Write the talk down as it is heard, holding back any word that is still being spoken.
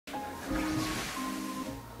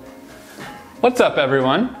What's up,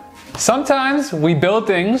 everyone? Sometimes we build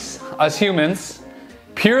things, as humans,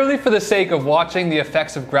 purely for the sake of watching the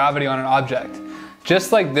effects of gravity on an object.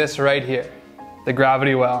 Just like this right here, the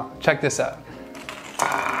gravity well. Check this out.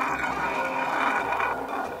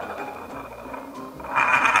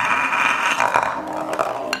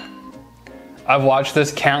 I've watched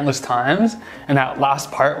this countless times, and that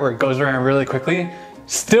last part where it goes around really quickly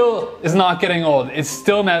still is not getting old. It's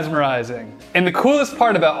still mesmerizing. And the coolest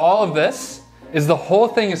part about all of this is the whole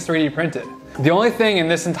thing is 3D printed. The only thing in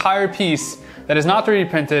this entire piece that is not 3D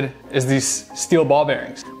printed is these steel ball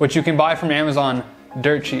bearings, which you can buy from Amazon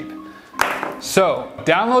dirt cheap. So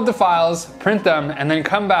download the files, print them, and then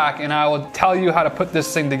come back and I will tell you how to put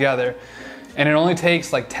this thing together. And it only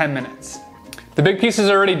takes like 10 minutes. The big pieces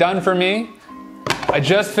are already done for me. I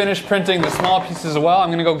just finished printing the small pieces as well. I'm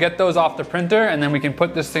gonna go get those off the printer and then we can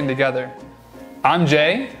put this thing together. I'm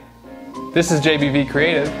Jay. This is JBV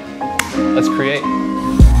Creative. Let's create.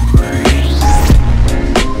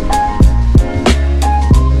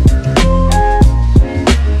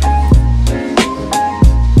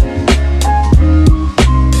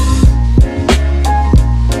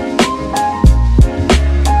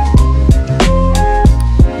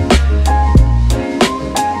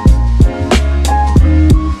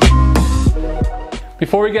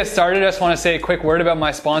 Before we get started, I just want to say a quick word about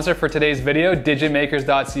my sponsor for today's video,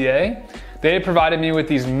 digitmakers.ca. They provided me with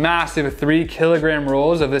these massive 3 kilogram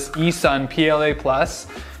rolls of this eSun PLA+. As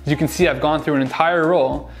you can see, I've gone through an entire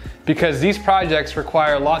roll because these projects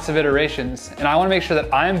require lots of iterations, and I want to make sure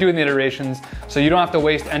that I'm doing the iterations so you don't have to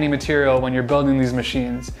waste any material when you're building these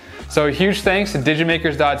machines. So a huge thanks to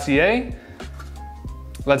digitmakers.ca.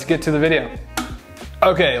 Let's get to the video.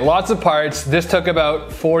 Okay, lots of parts. This took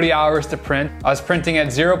about 40 hours to print. I was printing at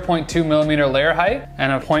 0.2 millimeter layer height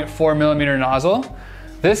and a 0.4 millimeter nozzle.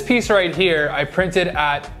 This piece right here, I printed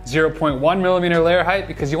at 0.1 millimeter layer height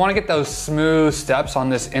because you want to get those smooth steps on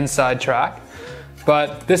this inside track.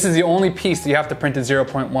 But this is the only piece that you have to print at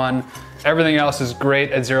 0.1. Everything else is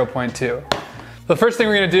great at 0.2. The first thing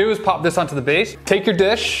we're gonna do is pop this onto the base. Take your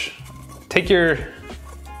dish, I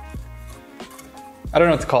don't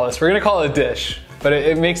know what to call this. We're gonna call it a dish, but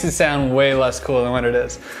it makes it sound way less cool than what it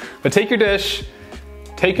is. But take your dish,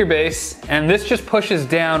 take your base, and this just pushes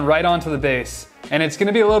down right onto the base. And it's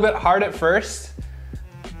gonna be a little bit hard at first,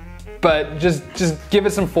 but just give it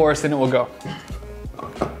some force and it will go.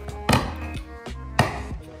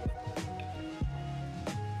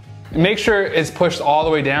 Make sure it's pushed all the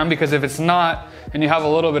way down, because if it's not, and you have a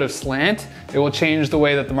little bit of slant, it will change the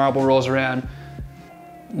way that the marble rolls around.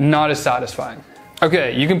 Not as satisfying.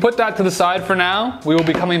 Okay, you can put that to the side for now. We will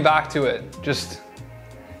be coming back to it. Just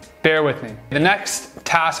bear with me. The next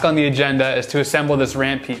task on the agenda is to assemble this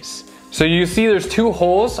ramp piece. So you see there's 2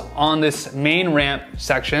 holes on this main ramp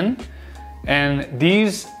section, and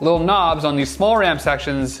these little knobs on these small ramp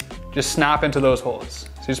sections just snap into those holes.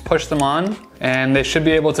 So you just push them on and they should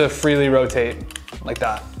be able to freely rotate like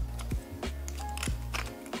that.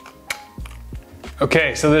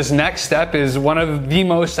 Okay, so this next step is one of the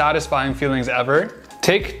most satisfying feelings ever.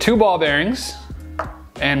 Take 2 ball bearings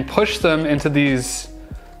and push them into these,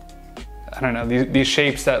 I don't know, these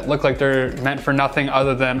shapes that look like they're meant for nothing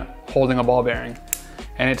other than holding a ball bearing.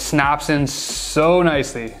 And it snaps in so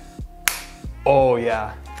nicely. Oh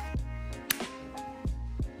yeah.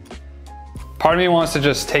 Part of me wants to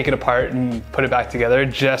just take it apart and put it back together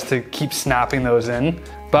just to keep snapping those in.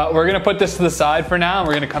 But we're gonna put this to the side for now and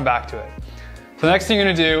we're gonna come back to it. So the next thing you're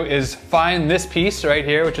gonna do is find this piece right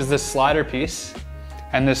here, which is this slider piece,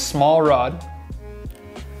 and this small rod.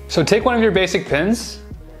 So take one of your basic pins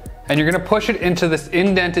and you're gonna push it into this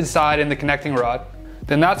indented side in the connecting rod.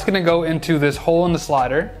 Then that's gonna go into this hole in the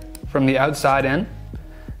slider from the outside in,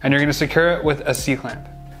 and you're gonna secure it with a C-clamp.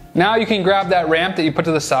 Now you can grab that ramp that you put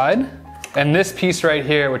to the side, and this piece right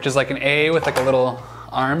here, which is like an A with like a little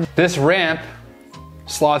arm, this ramp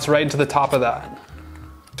slots right into the top of that.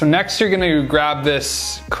 So next you're gonna grab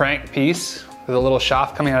this crank piece with a little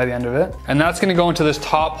shaft coming out of the end of it, and that's gonna go into this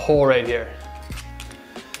top hole right here.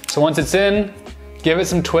 So once it's in, give it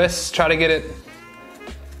some twists, try to get it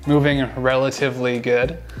moving relatively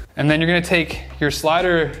good. And then you're gonna take your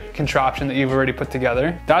slider contraption that you've already put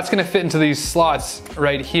together. That's gonna fit into these slots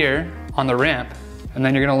right here on the ramp. And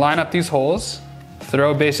then you're gonna line up these holes, throw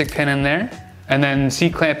a basic pin in there, and then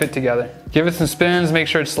C-clamp it together. Give it some spins, make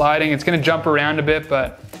sure it's sliding. It's gonna jump around a bit,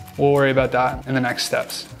 but we'll worry about that in the next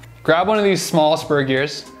steps. Grab one of these small spur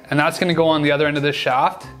gears, and that's gonna go on the other end of this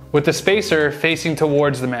shaft with the spacer facing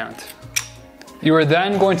towards the mount. You are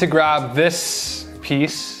then going to grab this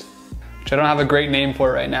piece, which I don't have a great name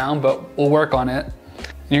for right now, but we'll work on it.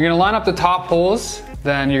 You're gonna line up the top holes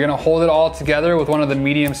then you're gonna hold it all together with one of the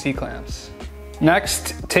medium C-clamps.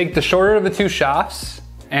 Next, take the shorter of the two shafts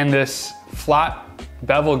and this flat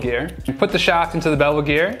bevel gear, and put the shaft into the bevel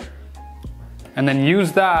gear, and then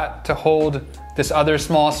use that to hold this other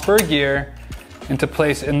small spur gear into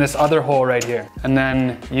place in this other hole right here. And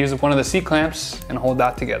then use one of the C-clamps and hold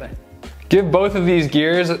that together. Give both of these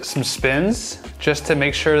gears some spins just to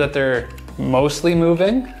make sure that they're mostly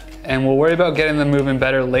moving, and we'll worry about getting them moving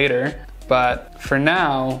better later. But for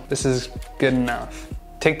now, this is good enough.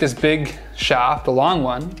 Take this big shaft, a long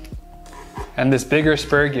one, and this bigger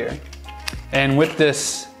spur gear. And with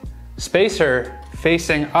this spacer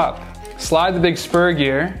facing up, slide the big spur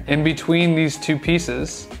gear in between these two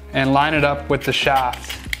pieces and line it up with the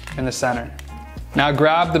shaft in the center. Now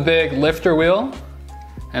grab the big lifter wheel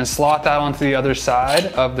and slot that onto the other side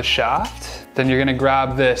of the shaft. Then you're gonna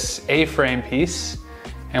grab this A-frame piece,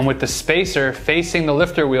 and with the spacer facing the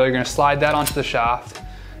lifter wheel, you're gonna slide that onto the shaft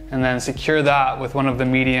and then secure that with one of the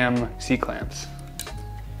medium C-clamps.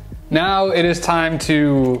 Now it is time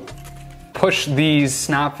to push these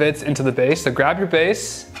snap fits into the base. So grab your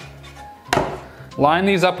base, line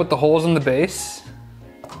these up with the holes in the base,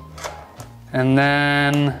 and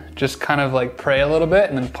then just kind of like pray a little bit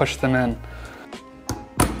and then push them in.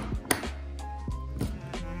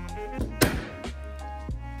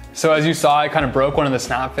 So as you saw, I kind of broke one of the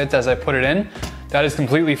snap fits as I put it in. That is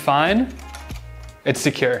completely fine. It's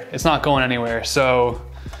secure, it's not going anywhere. So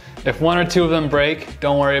if one or two of them break,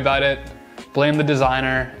 don't worry about it. Blame the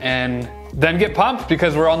designer and then get pumped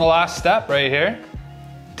because we're on the last step right here.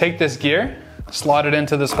 Take this gear, slot it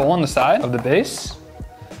into this hole on the side of the base,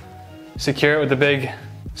 secure it with the big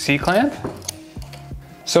C-clamp.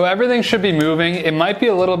 So everything should be moving. It might be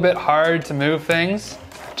a little bit hard to move things.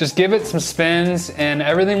 Just give it some spins and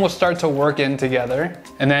everything will start to work in together.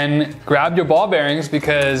 And then grab your ball bearings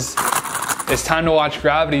because it's time to watch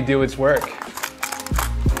gravity do its work.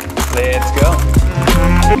 Let's go.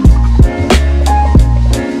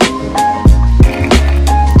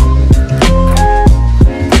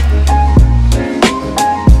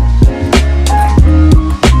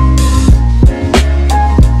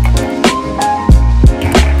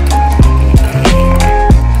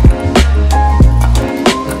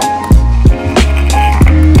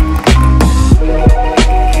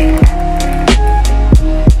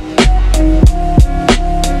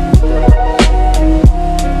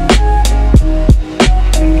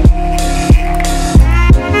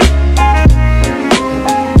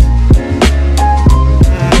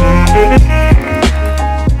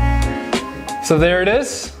 So there it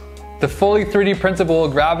is, the fully 3D printable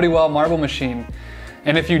gravity well marble machine.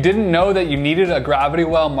 And if you didn't know that you needed a gravity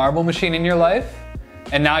well marble machine in your life,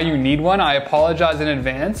 and now you need one, I apologize in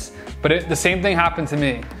advance, but the same thing happened to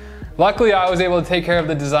me. Luckily, I was able to take care of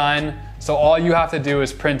the design, so all you have to do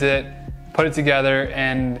is print it, put it together,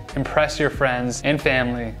 and impress your friends and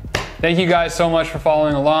family. Thank you guys so much for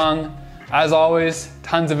following along. As always,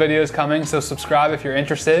 tons of videos coming, so subscribe if you're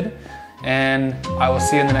interested, and I will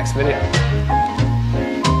see you in the next video.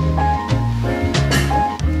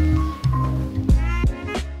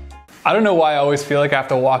 I don't know why I always feel like I have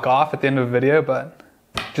to walk off at the end of a video, but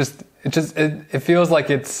it feels like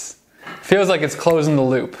it's closing the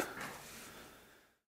loop.